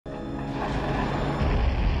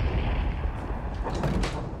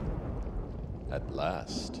at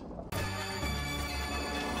last.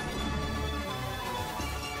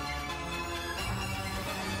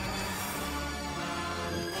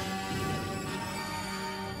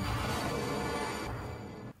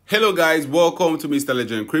 Hello guys, welcome to Mr.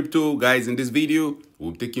 Legend Crypto. Guys, in this video,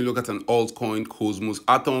 we'll be taking a look at an altcoin, Cosmos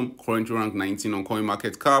Atom, currently ranked 19 on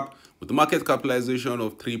CoinMarketCap with a market capitalization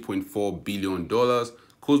of $3.4 billion.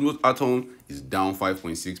 Cosmos Atom is down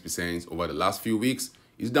 5.6% over the last few weeks.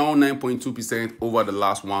 It's down 9.2% over the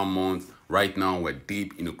last 1 month. Right now, we're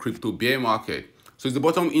deep in a crypto bear market. So is the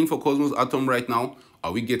bottom in for Cosmos Atom right now?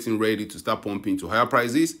 Are we getting ready to start pumping to higher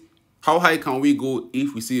prices? How high can we go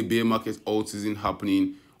if we see a bear market alt season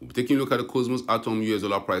happening? We'll be taking a look at the Cosmos Atom US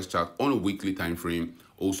dollar price chart on a weekly time frame.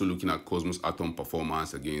 Also looking at Cosmos Atom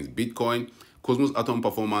performance against Bitcoin, Cosmos Atom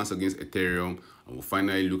performance against Ethereum, and we'll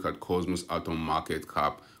finally look at Cosmos Atom market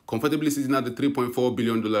cap. Comfortably sitting at the $3.4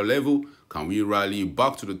 billion level, can we rally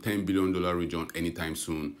back to the $10 billion region anytime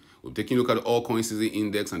soon? We'll be taking a look at the altcoin season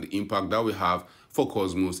index and the impact that we have for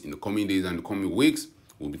Cosmos in the coming days and the coming weeks.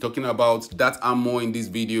 We'll be talking about that and more in this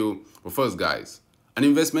video. But first, guys, an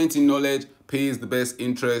investment in knowledge pays the best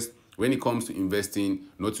interest. When it comes to investing,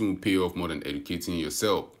 nothing will pay off more than educating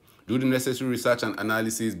yourself. Do the necessary research and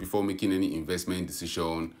analysis before making any investment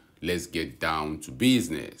decision. Let's get down to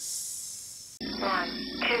business. 1, 2, 3,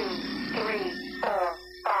 4, 5,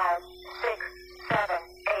 6, 7,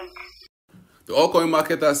 8. The altcoin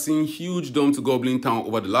market has seen huge dump to Goblin Town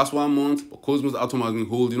over the last 1 month, but Cosmos Atom has been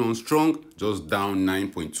holding on strong, just down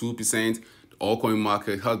 9.2%. The altcoin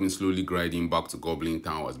market has been slowly grinding back to Goblin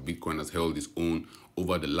Town as Bitcoin has held its own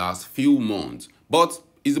over the last few months. But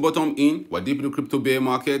is the bottom in? We're deep in the crypto bear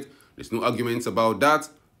market. There's no arguments about that.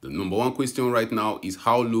 The number one question right now is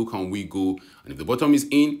how low can we go? And if the bottom is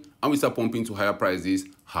in and we start pumping to higher prices,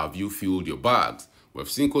 have you filled your bags? We've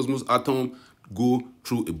seen Cosmos Atom go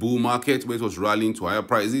through a bull market where it was rallying to higher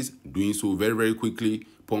prices, doing so very, very quickly,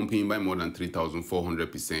 pumping by more than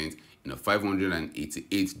 3,400% in a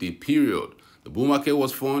 588-day period. The bull market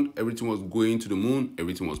was fun, everything was going to the moon,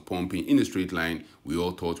 everything was pumping in a straight line. We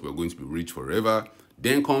all thought we were going to be rich forever.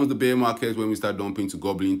 Then comes the bear market when we start dumping to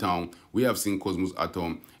Goblin Town. We have seen Cosmos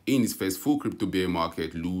Atom in its first full crypto bear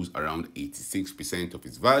market lose around 86% of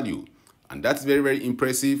its value. And that's very, very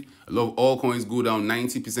impressive. A lot of altcoins go down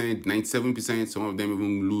 90%, 97%. Some of them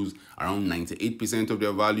even lose around 98% of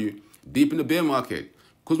their value. Deep in the bear market,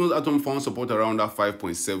 Cosmos Atom found support around that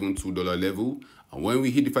 $5.72 level. And when we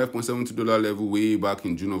hit the $5.72 level way back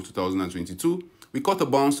in June of 2022, we caught a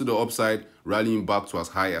bounce to the upside, rallying back to as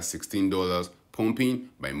high as $16, pumping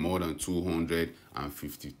by more than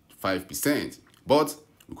 255%. But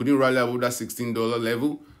we couldn't rally above that $16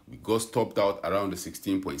 level. We got stopped out around the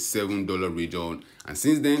 $16.7 region. And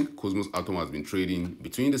since then, Cosmos Atom has been trading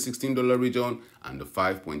between the $16 region and the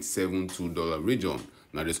 $5.72 region.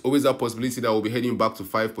 Now, there's always that possibility that we'll be heading back to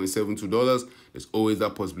 $5.72. There's always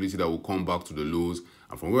that possibility that we'll come back to the lows.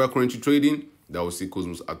 And from where we're currently trading, that will see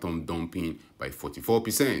Cosmos Atom dumping by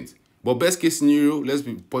 44%. But best case scenario, let's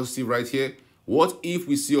be positive right here. What if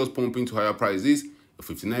we see us pumping to higher prices? A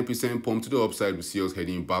 59% pump to the upside, we see us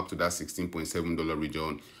heading back to that $16.7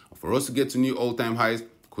 region. And for us to get to new all-time highs,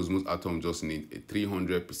 Cosmos Atom just needs a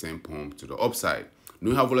 300% pump to the upside.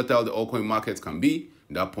 Knowing how volatile the altcoin markets can be,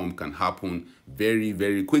 that pump can happen very,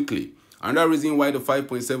 very quickly. Another reason why the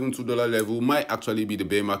 $5.72 level might actually be the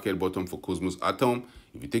bear market bottom for Cosmos Atom.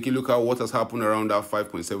 If you take a look at what has happened around that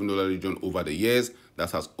 $5.7 region over the years,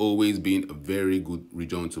 that has always been a very good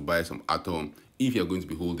region to buy some Atom if you're going to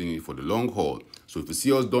be holding it for the long haul. So if you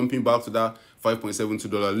see us dumping back to that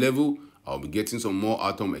 $5.72 level, I'll be getting some more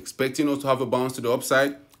Atom, expecting us to have a bounce to the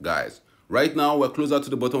upside. Guys, right now we're closer to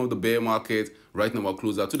the bottom of the bear market. Right now we're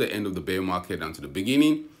closer to the end of the bear market than to the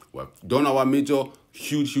beginning. We've done our major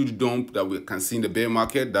huge dump that we can see in the bear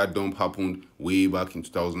market. That dump happened way back in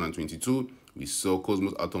 2022. We saw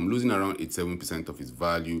Cosmos Atom losing around 87% of its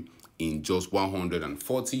value in just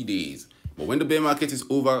 140 days. But when the bear market is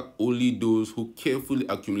over, only those who carefully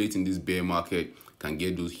accumulate in this bear market can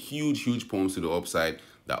get those huge pumps to the upside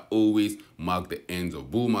that always mark the ends of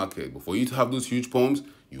bull market. But for you to have those huge pumps,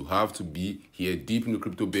 you have to be here deep in the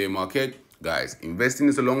crypto bear market. Guys, investing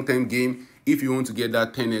is a long-term game. If you want to get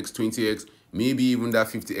that 10x, 20x, maybe even that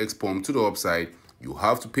 50x pump to the upside, you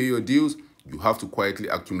have to pay your dues. You have to quietly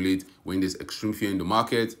accumulate when there's extreme fear in the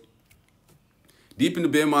market. Deep in the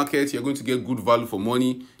bear market, you're going to get good value for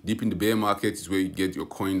money. Deep in the bear market is where you get your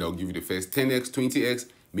coin that will give you the first 10x, 20x,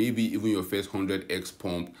 maybe even your first 100x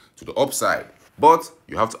pump to the upside. But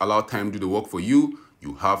you have to allow time to do the work for you.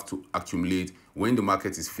 You have to accumulate when the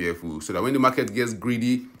market is fearful so that when the market gets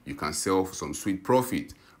greedy, you can sell for some sweet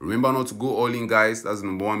profit. Remember not to go all in, guys. That's the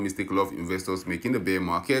number one mistake a lot of investors make in the bear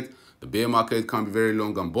market. The bear market can be very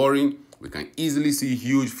long and boring. We can easily see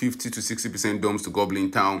huge 50 to 60% dumps to gobbling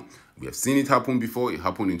town. We have seen it happen before. It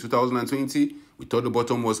happened in 2020. We thought the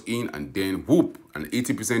bottom was in, and then whoop, an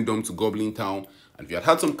 80% dump to gobbling town. And if you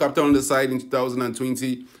had some capital on the side in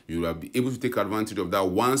 2020, you would have been able to take advantage of that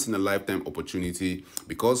once in a lifetime opportunity,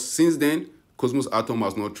 because since then, Cosmos Atom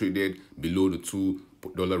has not traded below the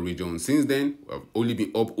 $2 region. Since then, we have only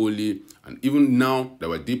been up only, and even now that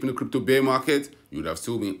we're deep in the crypto bear market, you would have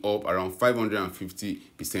still been up around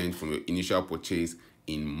 550% from your initial purchase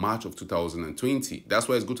in March of 2020. That's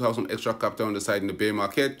why it's good to have some extra capital on the side in the bear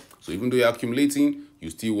market. So even though you're accumulating, you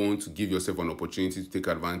still want to give yourself an opportunity to take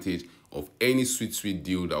advantage of any sweet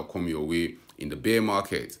deal that will come your way in the bear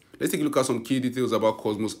market. Let's take a look at some key details about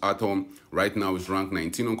Cosmos Atom. Right now, it's ranked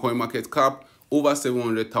 19 on CoinMarketCap. Over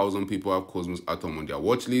 700,000 people have Cosmos Atom on their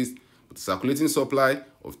watch list, with a circulating supply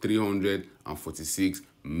of 346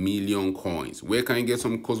 million coins. Where can you get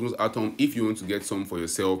some Cosmos Atom if you want to get some for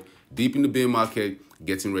yourself deep in the bear market,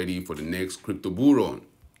 getting ready for the next crypto bull run?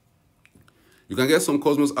 You can get some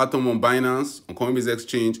Cosmos Atom on Binance, on Coinbase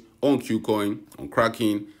Exchange, on KuCoin, on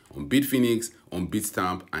Kraken, on Bitfinex, on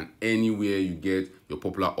Bitstamp, and anywhere you get your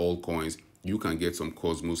popular altcoins, you can get some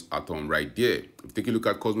Cosmos Atom right there. If you take a look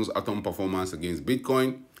at Cosmos Atom performance against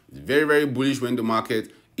Bitcoin, it's very bullish when the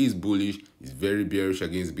market is bullish. It's very bearish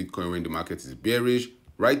against Bitcoin when the market is bearish.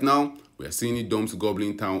 Right now, we are seeing it dump to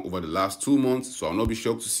gobbling town over the last 2 months, so I'll not be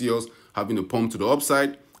shocked to see us having a pump to the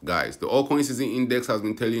upside. Guys, the altcoin season index has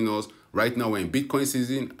been telling us right now we're in Bitcoin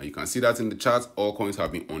season, and you can see that in the charts. Altcoins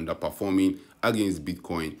have been underperforming against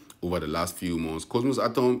Bitcoin over the last few months. Cosmos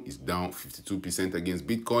Atom is down 52% against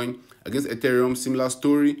Bitcoin. Against Ethereum, similar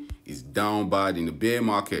story. It's down bad in the bear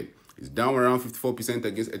market. It's down around 54%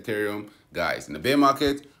 against Ethereum. Guys, in the bear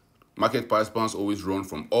market, market participants always run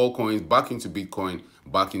from altcoins back into Bitcoin,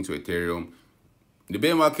 back into Ethereum. In the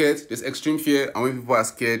bear market, there's extreme fear, and when people are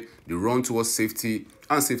scared, they run towards safety.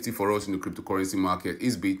 And safety for us in the cryptocurrency market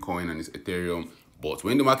is Bitcoin and it's Ethereum. But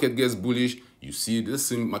when the market gets bullish, you see the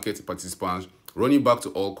same market participants running back to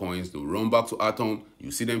altcoins. They'll run back to Atom.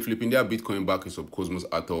 You see them flipping their Bitcoin back into Cosmos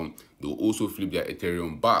Atom. They'll also flip their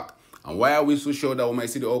Ethereum back. And why are we so sure that we might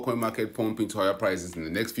see the altcoin market pump into higher prices in the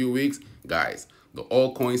next few weeks? Guys, the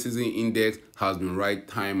altcoin season index has been right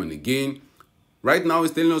time and again. Right now,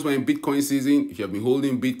 it's telling us we're in Bitcoin season. If you have been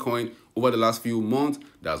holding Bitcoin over the last few months,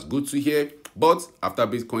 that's good to hear. But after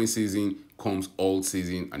Bitcoin season comes alt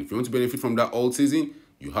season. And if you want to benefit from that alt season,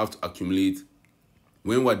 you have to accumulate.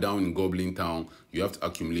 When we're down in gobbling town, you have to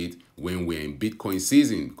accumulate when we're in Bitcoin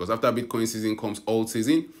season. Because after Bitcoin season comes alt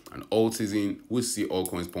season. And alt season, we'll see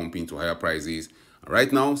altcoins pumping to higher prices. And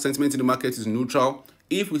right now, sentiment in the market is neutral.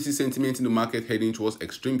 If we see sentiment in the market heading towards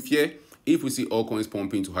extreme fear, if we see altcoins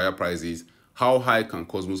pumping to higher prices, how high can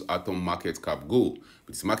Cosmos Atom market cap go?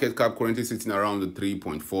 With its market cap currently sitting around the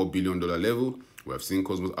 $3.4 billion level, we have seen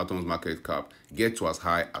Cosmos Atom's market cap get to as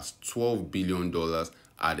high as $12 billion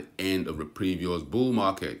at the end of the previous bull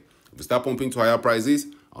market. If we start pumping to higher prices,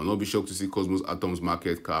 I'll not be shocked to see Cosmos Atom's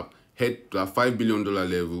market cap head to that $5 billion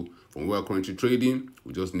level. From where we're currently trading,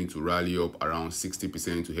 we just need to rally up around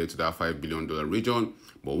 60% to head to that $5 billion region.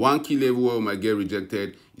 But one key level where we might get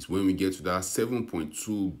rejected is when we get to that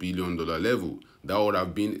 $7.2 billion level. That would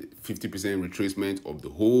have been 50% retracement of the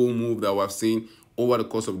whole move that we've seen over the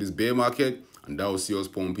course of this bear market, and that will see us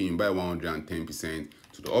pumping by 110%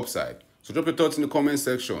 to the upside. So drop your thoughts in the comment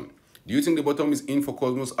section. Do you think the bottom is in for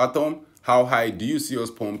Cosmos Atom? How high do you see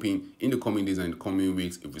us pumping in the coming days and in the coming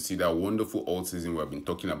weeks if we see that wonderful alt season we've been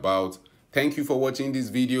talking about? Thank you for watching this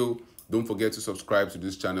video. Don't forget to subscribe to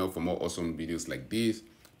this channel for more awesome videos like this.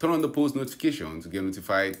 Turn on the post notification to get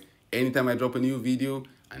notified anytime I drop a new video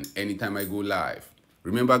and anytime I go live.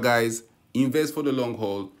 Remember guys, invest for the long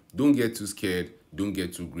haul. Don't get too scared. Don't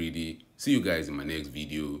get too greedy. See you guys in my next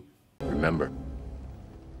video. Remember,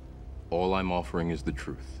 all I'm offering is the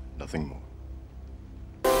truth, nothing more.